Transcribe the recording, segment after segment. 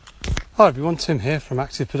Hi everyone, Tim here from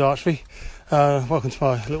Active Podiatry. Welcome to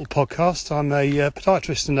my little podcast. I'm a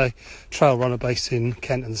podiatrist and a trail runner based in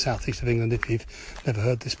Kent and the southeast of England. If you've never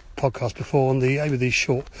heard this podcast before, and the aim of these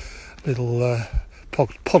short little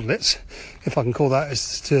podlets, if I can call that,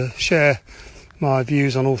 is to share my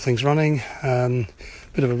views on all things running,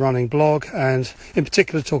 bit of a running blog, and in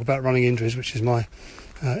particular talk about running injuries, which is my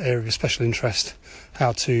area of special interest,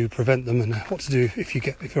 how to prevent them and what to do if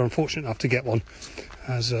you're unfortunate enough to get one,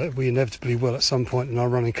 as we inevitably will at some point in our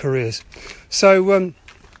running careers. So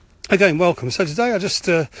again, welcome. So today I just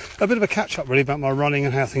a bit of a catch up really about my running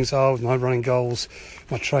and how things are with my running goals,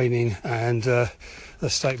 my training, and the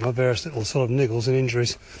state of my various little sort of niggles and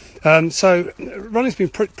injuries. So running's been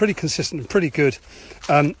pretty consistent and pretty good.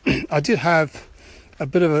 I did have a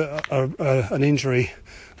bit of an injury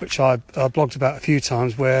which I blogged about a few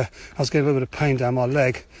times, where I was getting a little bit of pain down my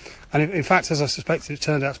leg. And in fact, as I suspected, it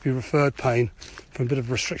turned out to be referred pain from a bit of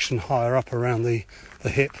restriction higher up around the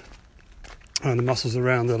hip and the muscles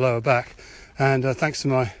around the lower back. And thanks to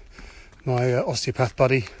my osteopath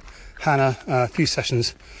buddy, Hannah, a few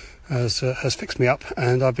sessions has fixed me up,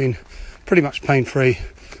 and I've been pretty much pain-free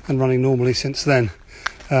and running normally since then.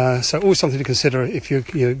 So always something to consider if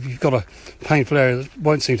you've got a painful area that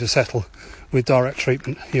won't seem to settle with direct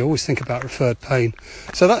treatment. You always think about referred pain.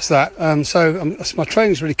 So that's that. So my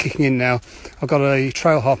training's really kicking in now. I've got a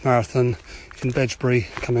trail half marathon in Bedgebury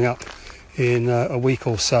coming up in a week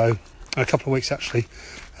or so, a couple of weeks actually.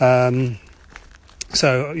 So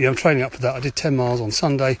I'm training up for that. I did 10 miles on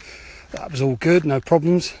Sunday. That was all good, no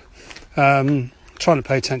problems. Trying to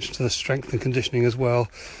pay attention to the strength and conditioning as well,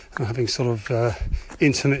 and having sort of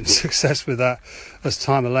intermittent success with that as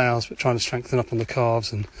time allows, but trying to strengthen up on the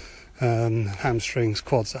calves and hamstrings,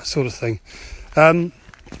 quads, that sort of thing.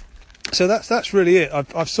 So that's really it.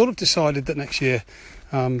 I've sort of decided that next year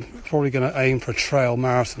I'm probably going to aim for a trail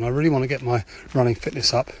marathon. I really want to get my running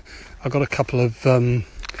fitness up. I've got a couple of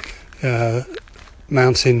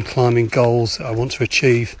mountain climbing goals that I want to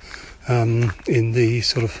achieve in the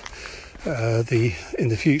sort of in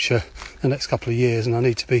the future, the next couple of years, and I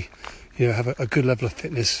need to be, have a good level of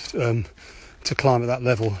fitness to climb at that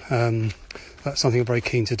level. That's something I'm very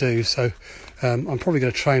keen to do. So I'm probably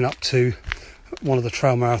going to train up to one of the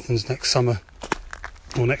trail marathons next summer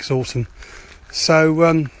or next autumn.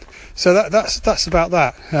 So that's about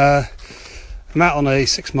that. I'm out on a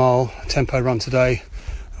 6 mile tempo run today,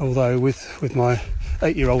 although with my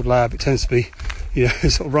 8-year-old lab, it tends to be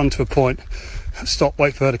sort of run to a point, stop,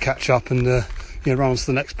 wait for her to catch up, and run on to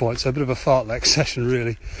the next point. So a bit of a fartlek session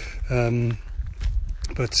really,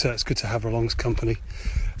 but it's good to have her along as company.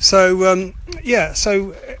 So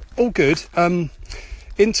so all good.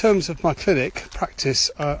 In terms of my clinic practice,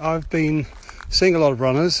 I've been seeing a lot of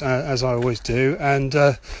runners, as I always do, and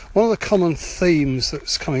one of the common themes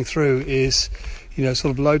that's coming through is sort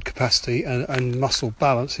of load capacity and muscle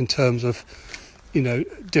balance in terms of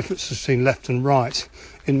differences between left and right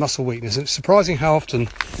in muscle weakness. And it's surprising how often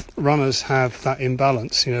runners have that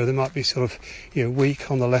imbalance. They might be sort of weak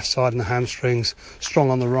on the left side in the hamstrings, strong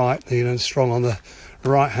on the right, strong on the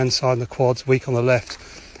right hand side in the quads, weak on the left.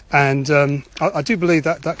 And I do believe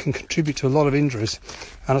that can contribute to a lot of injuries.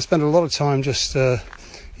 And I spend a lot of time just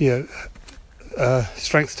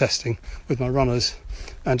strength testing with my runners,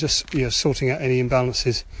 and just sorting out any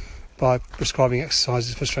imbalances by prescribing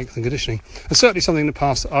exercises for strength and conditioning. And certainly something in the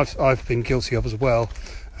past that I've been guilty of as well,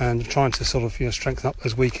 and trying to sort of strengthen up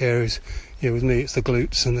those weak areas. With me it's the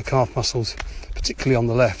glutes and the calf muscles, particularly on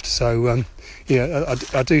the left. So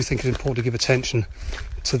I do think it's important to give attention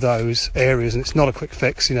to those areas, and it's not a quick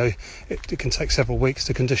fix. It can take several weeks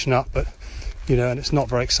to condition up, but and it's not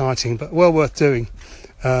very exciting, but well worth doing,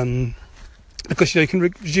 because you can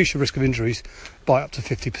reduce your risk of injuries by up to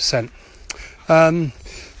 50%.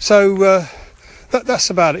 So that's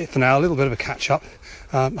about it for now. A little bit of a catch up.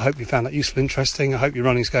 I hope you found that useful, interesting. I hope your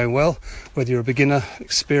running's going well, whether you're a beginner,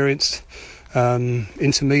 experienced,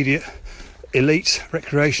 intermediate, elite,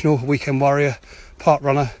 recreational, weekend warrior, park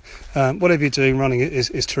runner. Whatever you're doing, running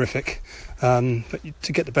is terrific. But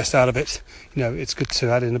to get the best out of it, it's good to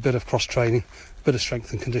add in a bit of cross training, a bit of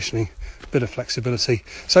strength and conditioning, a bit of flexibility.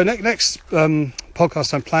 So next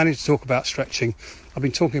podcast, I'm planning to talk about stretching. I've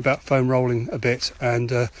been talking about foam rolling a bit,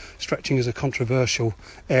 and stretching is a controversial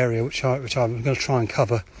area which I'm going to try and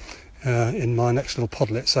cover in my next little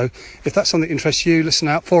podlet. So if that's something that interests you, listen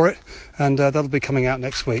out for it, and that'll be coming out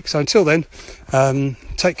next week. So until then,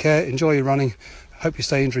 take care, enjoy your running, hope you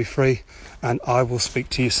stay injury free, and I will speak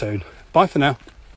to you soon. Bye for now.